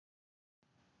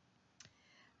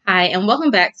Hi, and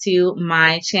welcome back to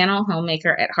my channel,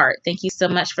 Homemaker at Heart. Thank you so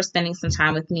much for spending some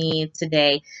time with me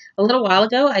today. A little while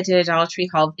ago, I did a Dollar Tree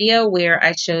haul video where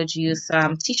I showed you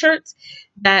some t-shirts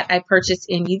that I purchased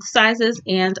in youth sizes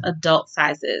and adult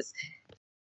sizes.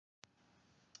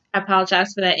 I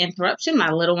apologize for that interruption. My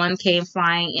little one came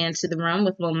flying into the room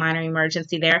with a little minor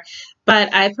emergency there.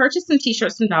 But I purchased some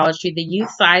t-shirts from Dollar Tree. The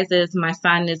youth sizes my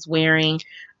son is wearing,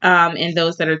 and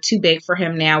those that are too big for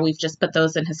him now, we've just put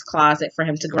those in his closet for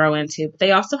him to grow into. But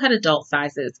they also had adult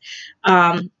sizes,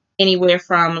 anywhere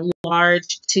from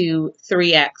large to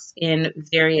 3X in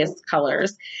various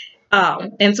colors.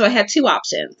 And so I had two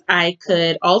options. I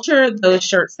could alter those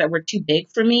shirts that were too big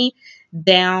for me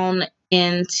down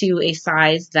into a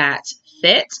size that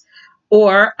fit,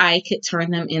 or I could turn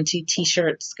them into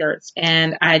t-shirt skirts,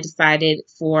 and I decided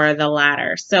for the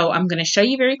latter. So I'm going to show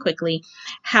you very quickly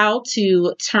how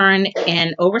to turn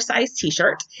an oversized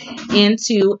t-shirt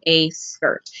into a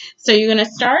skirt. So you're going to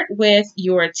start with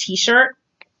your t-shirt.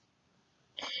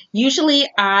 Usually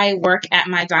I work at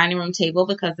my dining room table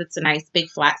because it's a nice big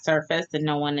flat surface and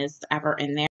no one is ever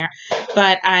in there.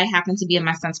 But I happen to be in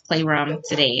my son's playroom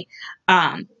today.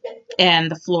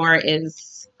 And the floor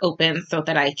is open so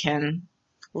that I can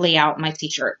lay out my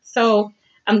t-shirt. So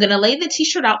I'm going to lay the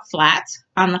t-shirt out flat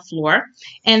on the floor,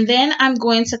 and then I'm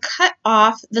going to cut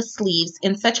off the sleeves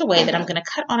in such a way that I'm going to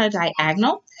cut on a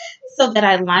diagonal so that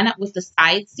I line up with the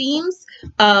side seams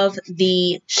of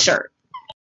the shirt.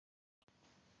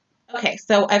 Okay,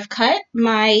 so I've cut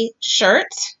my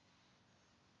shirt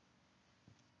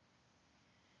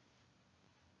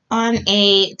on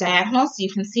a diagonal, so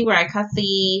you can see where I cut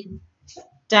the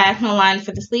diagonal line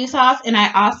for the sleeves off, and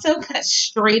I also cut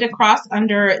straight across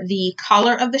under the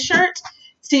collar of the shirt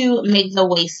to make the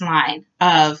waistline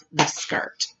of the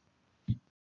skirt.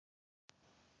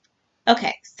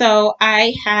 Okay, so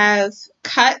I have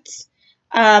cut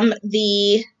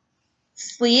the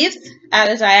sleeves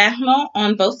at a diagonal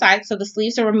on both sides, so the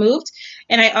sleeves are removed,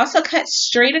 and I also cut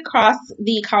straight across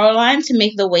the collar line to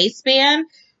make the waistband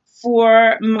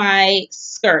for my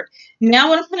skirt. Now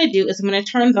what I'm going to do is I'm going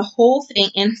to turn the whole thing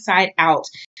inside out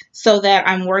so that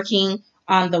I'm working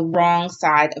on the wrong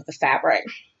side of the fabric.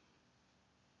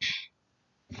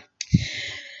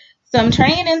 So I'm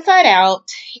turning it inside out,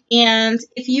 and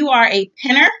if you are a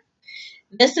pinner,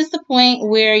 this is the point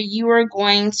where you are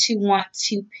going to want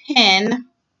to pin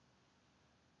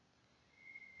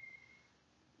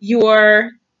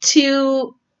your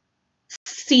two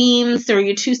seams or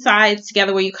your two sides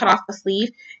together where you cut off the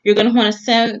sleeve. You're going to want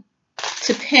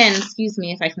to pin, excuse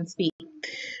me if I can speak,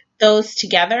 those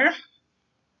together.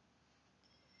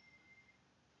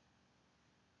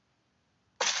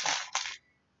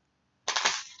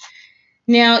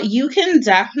 Now you can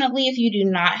definitely, if you do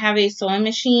not have a sewing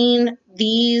machine,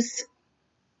 these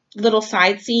little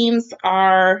side seams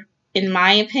are, in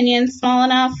my opinion, small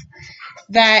enough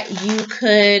that you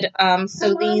could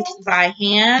sew these by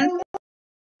hand.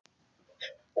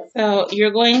 So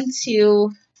you're going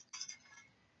to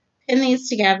pin these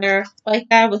together. Like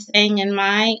I was saying, in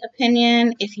my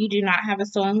opinion, if you do not have a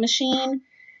sewing machine,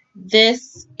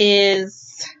 this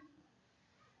is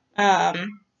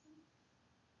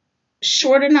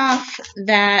short enough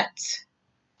that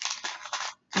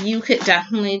you could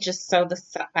definitely just sew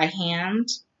this up by hand.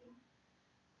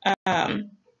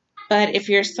 But if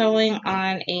you're sewing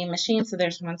on a machine, so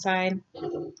there's one side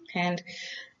pinned.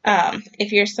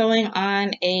 If you're sewing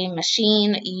on a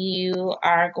machine, you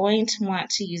are going to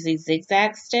want to use a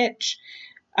zigzag stitch.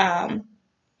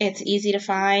 It's easy to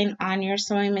find on your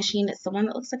sewing machine. It's the one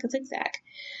that looks like a zigzag.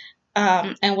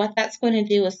 And what that's going to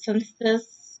do is, since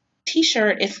this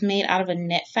t-shirt is made out of a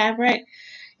knit fabric,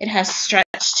 it has stretch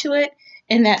to it,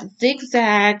 and that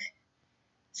zigzag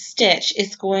stitch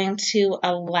is going to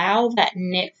allow that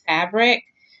knit fabric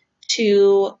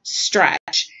to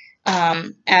stretch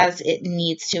as it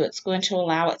needs to. It's going to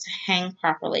allow it to hang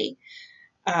properly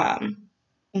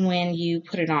when you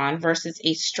put it on versus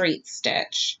a straight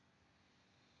stitch.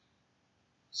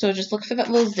 So just look for that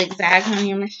little zigzag on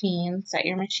your machine. Set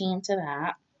your machine to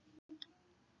that.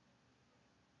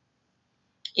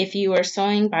 If you are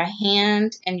sewing by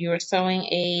hand and you are sewing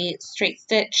a straight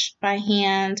stitch by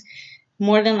hand,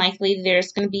 more than likely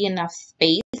there's going to be enough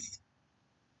space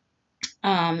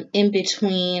in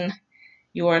between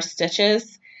your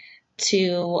stitches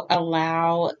to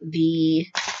allow the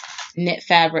knit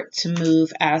fabric to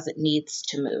move as it needs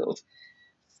to move.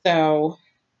 So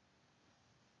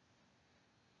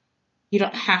you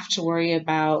don't have to worry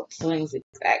about sewing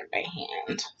zigzag by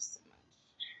hand.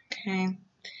 Okay.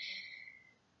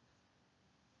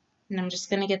 And I'm just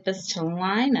going to get this to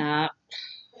line up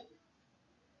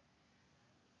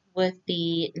with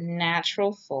the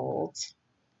natural fold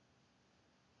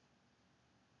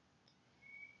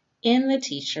in the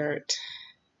t-shirt,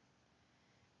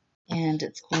 and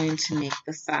it's going to make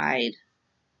the side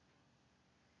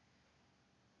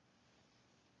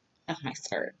of my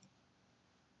skirt.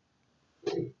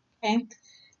 Okay,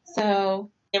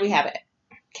 so there we have it.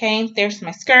 Okay, there's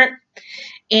my skirt,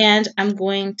 and I'm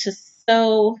going to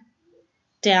sew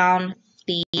down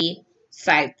the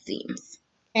side seams.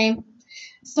 Okay,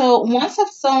 so once I've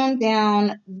sewn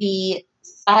down the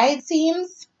side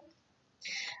seams,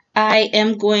 I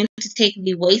am going to take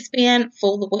the waistband,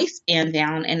 fold the waistband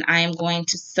down, and I am going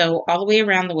to sew all the way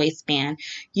around the waistband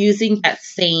using that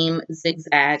same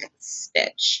zigzag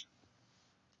stitch.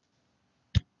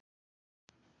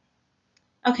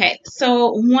 Okay,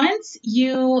 so once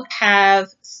you have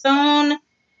sewn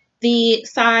the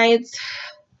sides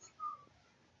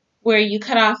where you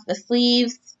cut off the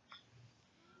sleeves,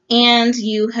 and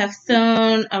you have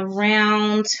sewn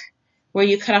around where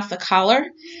you cut off the collar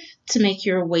to make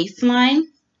your waistline,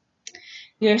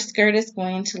 your skirt is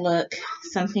going to look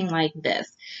something like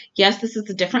this. Yes, this is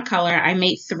a different color. I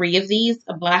made 3 of these,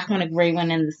 a black one, a gray one,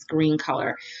 and this green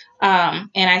color. And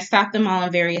I stopped them all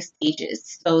in various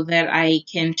stages so that I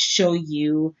can show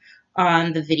you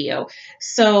on the video.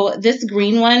 So this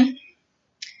green one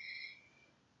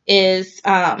is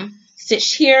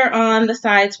stitched here on the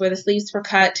sides where the sleeves were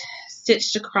cut,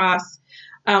 stitched across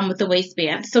with the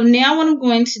waistband. So now what I'm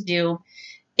going to do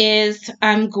is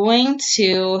I'm going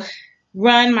to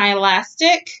run my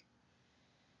elastic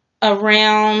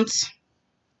around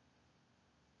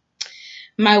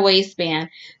my waistband.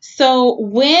 So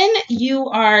when you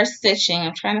are stitching,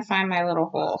 I'm trying to find my little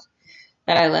hole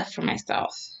that I left for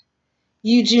myself.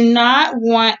 You do not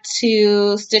want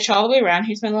to stitch all the way around.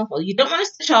 Here's my little hole. You don't want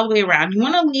to stitch all the way around. You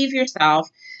want to leave yourself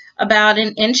about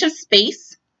an inch of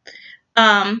space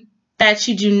that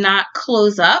you do not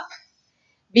close up,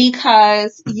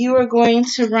 because you are going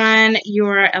to run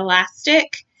your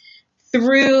elastic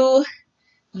through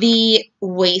the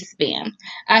waistband.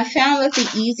 I found that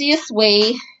the easiest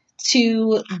way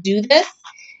to do this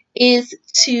is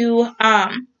to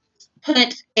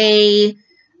put a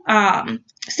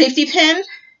safety pin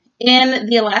in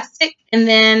the elastic and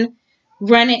then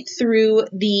run it through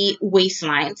the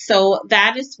waistline. So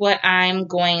that is what I'm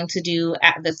going to do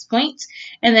at this point,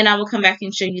 and then I will come back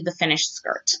and show you the finished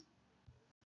skirt.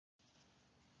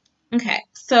 Okay,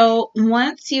 so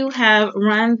once you have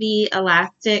run the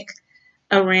elastic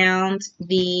around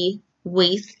the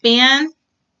waistband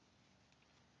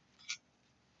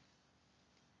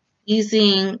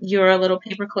using your little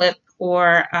paper clip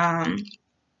or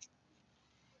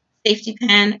safety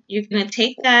pin, you're going to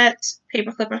take that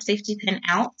paper clip or safety pin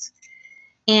out,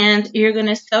 and you're going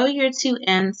to sew your 2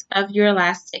 ends of your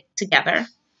elastic together.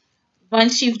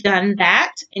 Once you've done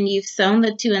that and you've sewn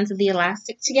the 2 ends of the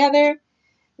elastic together,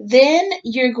 then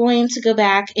you're going to go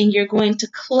back and you're going to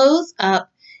close up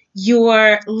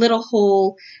your little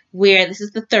hole where this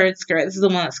is the 3rd skirt. This is the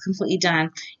one that's completely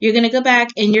done. You're going to go back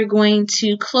and you're going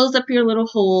to close up your little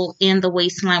hole in the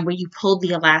waistline where you pulled the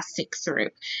elastic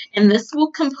through. And this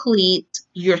will complete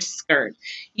your skirt.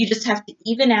 You just have to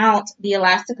even out the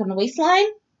elastic on the waistline.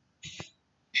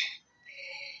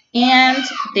 And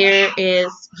there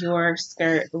is your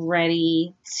skirt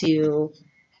ready to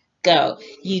go.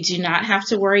 You do not have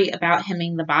to worry about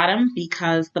hemming the bottom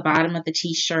because the bottom of the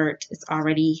t-shirt is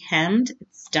already hemmed.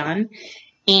 It's done.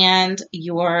 And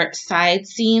your side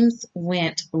seams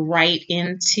went right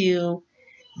into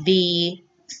the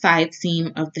side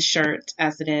seam of the shirt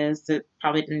as it is. It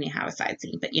probably didn't even have a side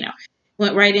seam, but you know,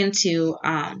 went right into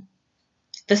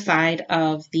the side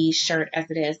of the shirt as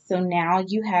it is. So now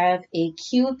you have a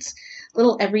cute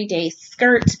little everyday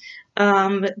skirt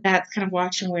that's kind of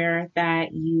wash and wear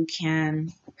that you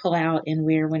can pull out and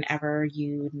wear whenever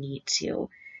you need to.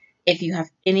 If you have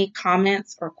any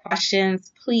comments or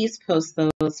questions, please post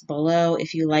those below.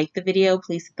 If you like the video,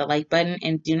 please hit the like button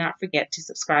and do not forget to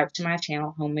subscribe to my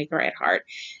channel, Homemaker at Heart.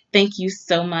 Thank you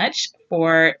so much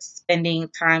for spending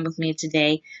time with me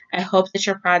today. I hope that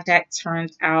your project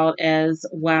turned out as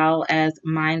well as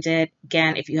mine did.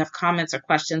 Again, if you have comments or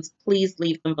questions, please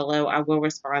leave them below. I will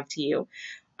respond to you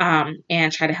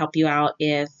and try to help you out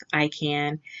if I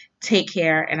can. Take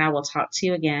care, and I will talk to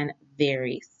you again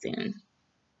very soon.